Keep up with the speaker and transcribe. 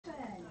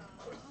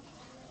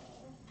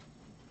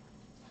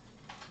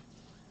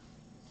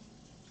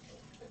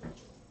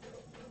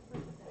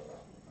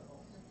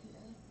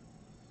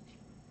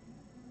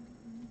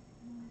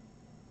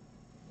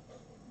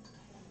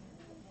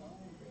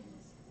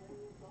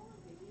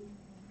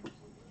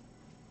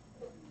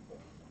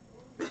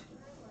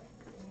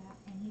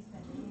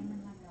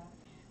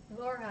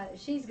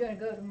she's gonna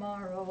go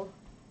tomorrow.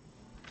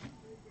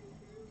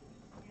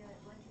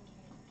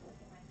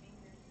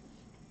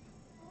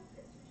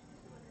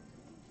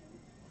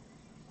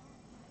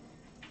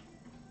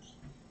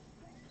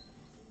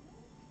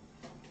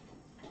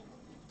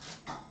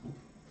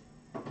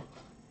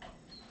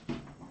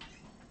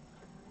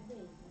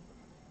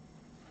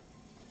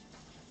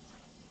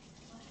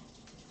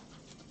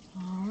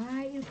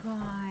 Alright, you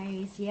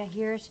guys. Yeah,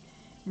 here's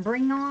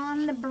Bring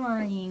on the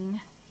Brrring.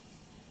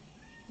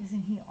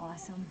 Isn't he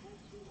awesome?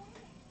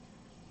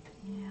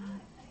 Yeah.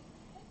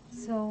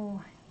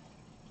 So,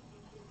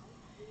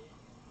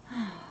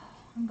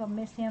 I'm going to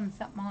miss him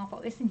something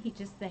awful. Isn't he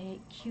just the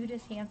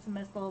cutest,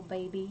 handsomest little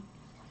baby?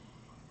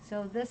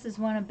 So this is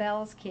one of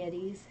Belle's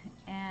kitties.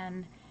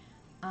 And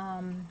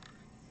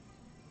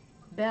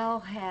Belle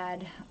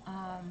had,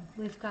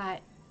 we've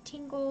got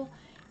Tingle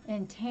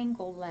and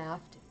Tangle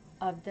left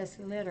of this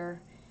litter.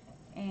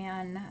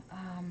 And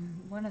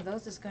one of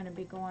those is going to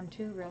be going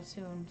too real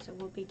soon. So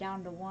we'll be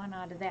down to one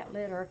out of that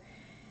litter.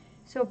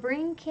 So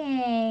Brrring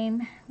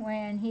came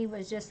when he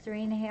was just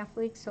 3.5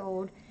 weeks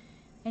old,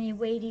 and he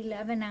weighed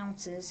 11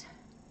 ounces.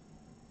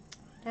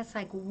 That's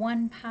like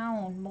 1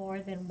 pound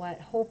more than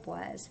what Hope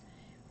was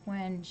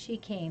when she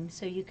came.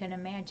 So you can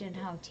imagine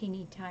how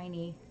teeny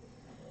tiny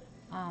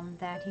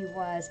that he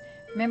was.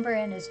 Remember,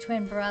 and his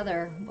twin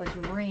brother was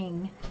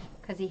Ring,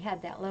 because he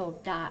had that little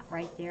dot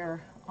right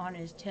there on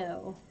his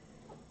toe.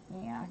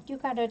 Yeah, you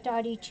got a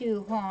dotty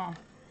too, huh?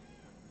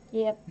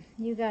 Yep,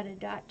 you got a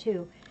dot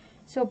too.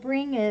 So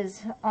Brrring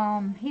is,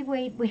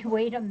 we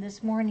weighed him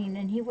this morning,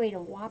 and he weighed a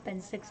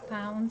whopping 6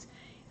 pounds.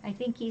 I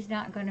think he's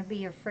not going to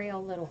be a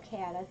frail little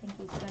cat. I think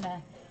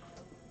he's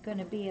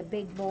gonna be a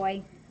big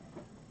boy.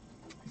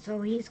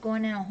 So he's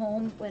going in a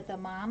home with a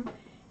mom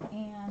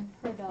and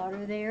her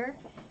daughter there,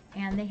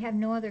 and they have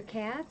no other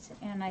cats,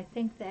 and I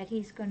think that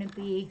he's going to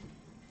be,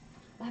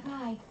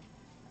 bye-bye,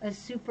 a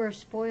super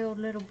spoiled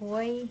little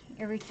boy.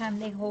 Every time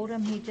they hold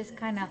him, he just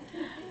kind of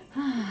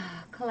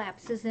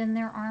collapses in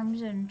their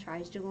arms and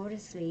tries to go to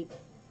sleep.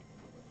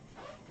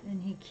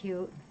 Isn't he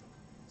cute?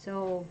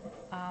 So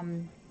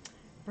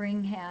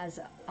Brrring has,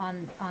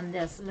 on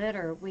this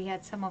litter, we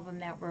had some of them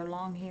that were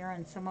long hair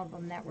and some of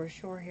them that were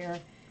short hair.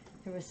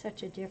 There was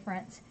such a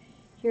difference.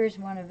 Here's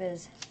one of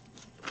his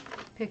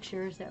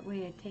pictures that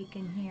we had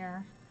taken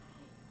here.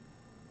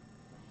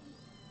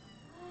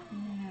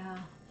 Yeah.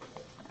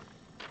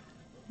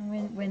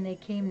 When they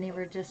came, they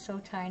were just so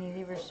tiny.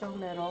 They were so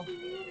little.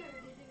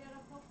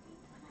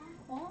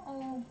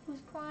 Uh-oh,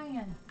 who's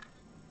crying?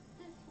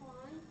 This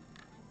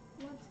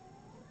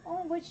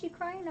one. What's she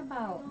crying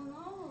about? I don't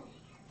know.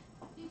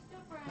 She's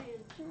still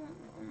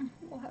crying.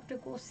 We'll have to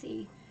go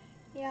see.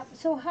 Yeah,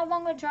 so how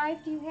long a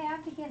drive do you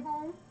have to get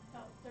home?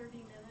 About 30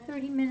 minutes.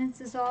 30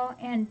 minutes is all,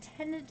 and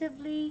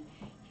tentatively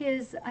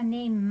his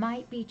name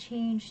might be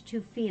changed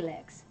to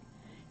Felix.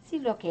 See,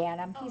 look at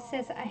him. He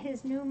says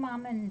his new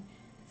mom and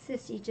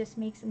sissy just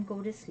makes him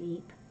go to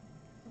sleep.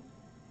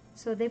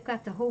 So they've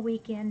got the whole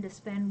weekend to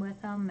spend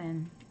with him,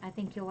 and I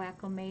think he'll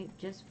acclimate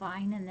just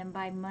fine. And then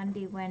by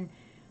Monday, when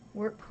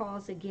work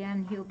calls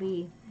again, he'll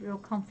be real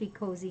comfy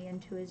cozy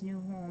into his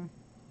new home.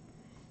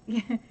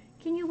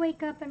 Can you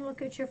wake up and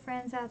look at your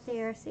friends out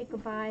there? Say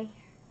goodbye.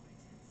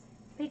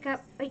 Wake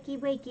up, wakey,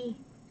 wakey.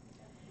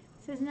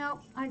 Says, no,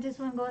 I just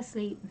want to go to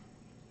sleep.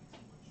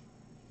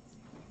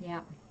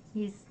 Yeah,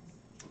 he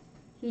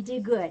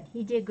did good.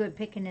 He did good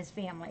picking his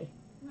family.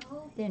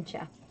 No. Didn't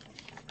ya?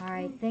 All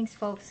right, thanks,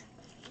 folks.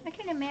 I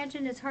can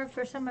imagine it's hard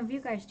for some of you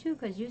guys, too,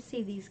 because you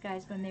see these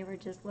guys when they were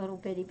just little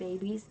bitty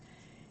babies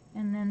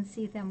and then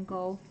see them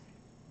go.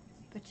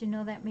 But you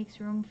know that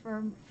makes room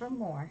for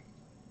more.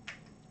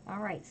 All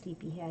right,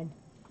 sleepyhead.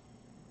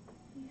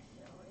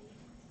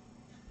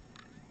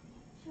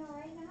 You all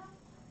right now?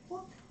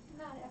 Whoops,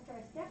 not after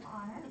I step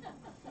on it.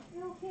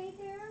 You okay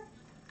there?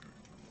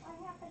 What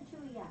happened to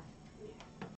ya?